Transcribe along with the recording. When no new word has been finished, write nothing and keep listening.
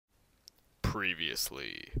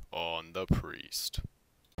Previously on The Priest.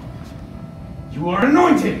 You are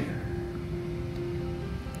anointed!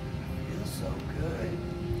 Feels so good.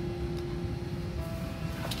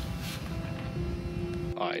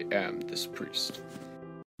 I am this priest.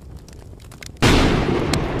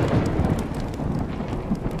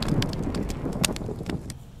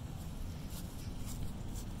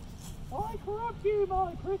 I corrupt you,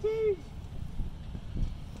 my pretties!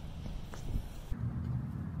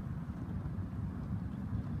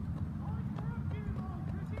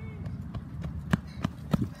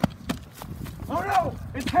 Oh no!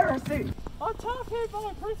 It's Heresy! Attack him,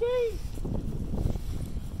 my pretties!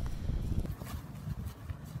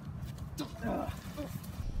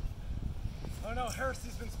 Oh no,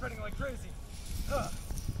 Heresy's been spreading like crazy.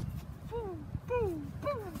 Boom, boom,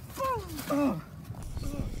 boom, boom!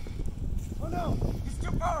 Oh no! He's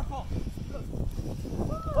too powerful!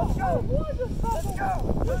 Let's go! Let's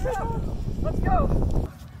go! Let's go! Let's go!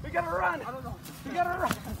 We gotta run! I don't know. We gotta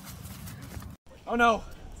run! Oh no!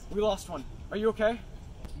 We lost one. Are you okay?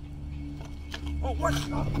 Oh, what?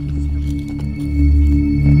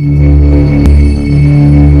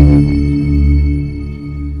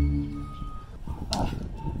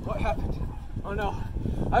 What happened? Oh no.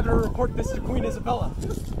 I better report this to Queen Isabella.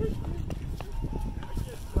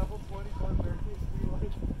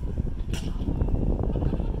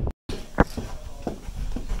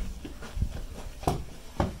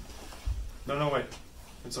 No, wait.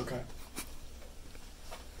 It's okay.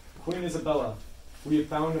 Queen Isabella, we have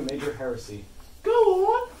found a major heresy. Go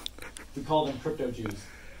on! We call them crypto-Jews.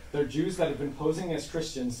 They're Jews that have been posing as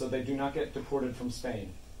Christians so they do not get deported from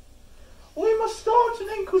Spain. We must start an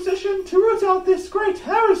inquisition to root out this great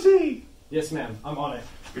heresy! Yes, ma'am. I'm on it.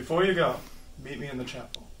 Before you go, meet me in the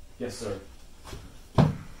chapel. Yes, sir.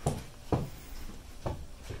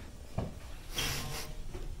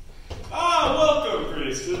 Welcome,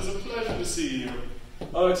 priest. It is a pleasure to see you.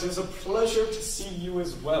 Oh, it is a pleasure to see you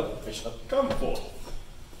as well, Bishop. Come forth.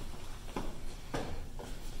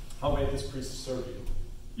 How may this priest serve you?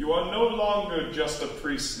 You are no longer just a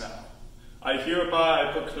priest now. I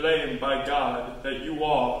hereby proclaim by God that you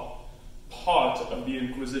are part of the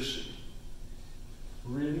Inquisition.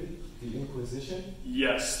 Really? The Inquisition?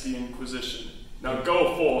 Yes, the Inquisition. Now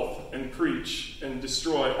go forth and preach and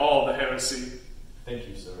destroy all the heresy. Thank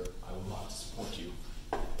you, sir. I will not support you.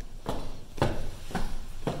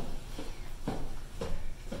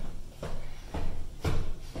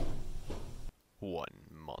 One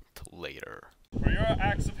month later. For your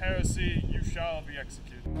acts of heresy, you shall be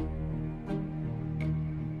executed.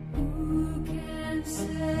 Who can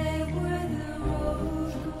say where the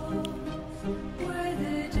road goes, where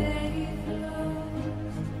the day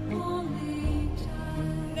flows, only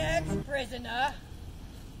time. Next prisoner.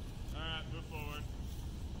 Alright, move forward.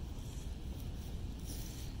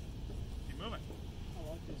 Keep moving. I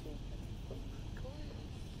like this one.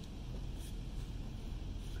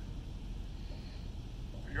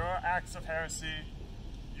 For your acts of heresy,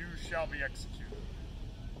 you shall be executed.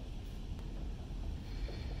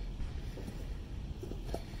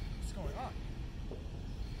 What's going on?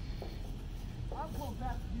 I'll come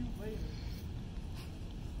back to you later.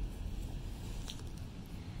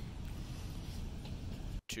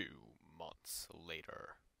 Two months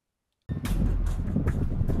later.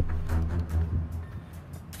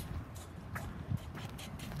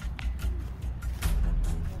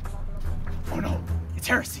 Oh no! It's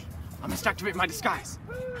Heresy! I must activate my disguise.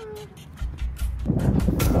 I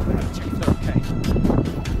gotta check if they're okay.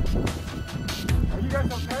 Are you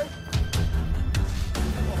guys okay?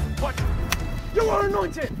 What? You are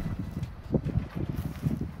anointed!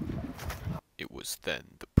 It was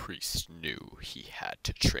then the priest knew he had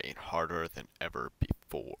to train harder than ever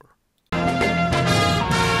before.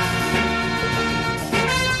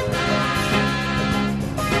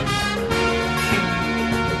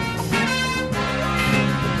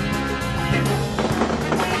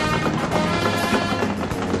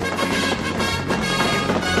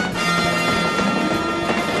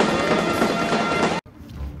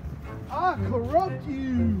 I corrupt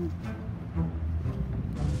you!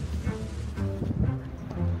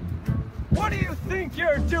 What do you think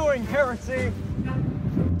you're doing, Heresy?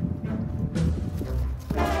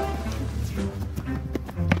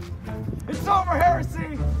 It's over,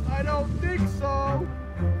 Heresy! I don't think so!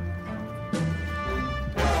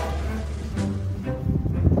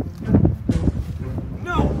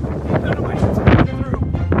 No! None of my hands are getting through!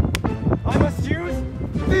 I must use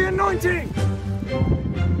the anointing!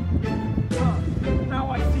 Now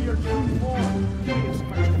I see your true form. He is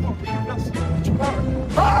much more much power.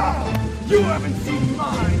 Ah! You haven't seen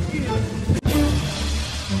mine either!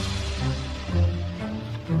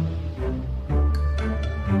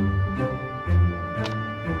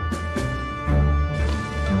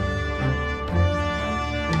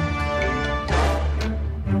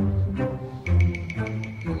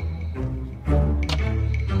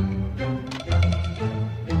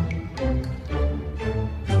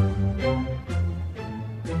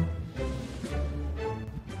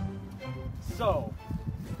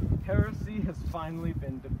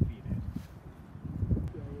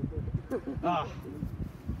 Ah.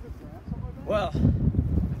 Well,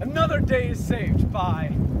 another day is saved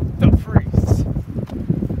by the priests.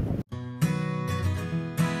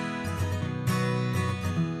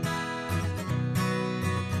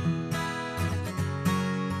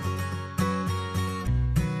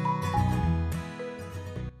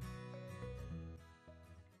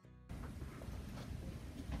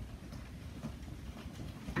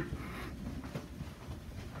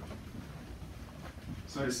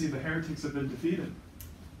 So I see the heretics have been defeated.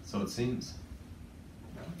 So it seems.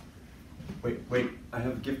 Wait, I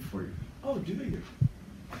have a gift for you. Oh, do you?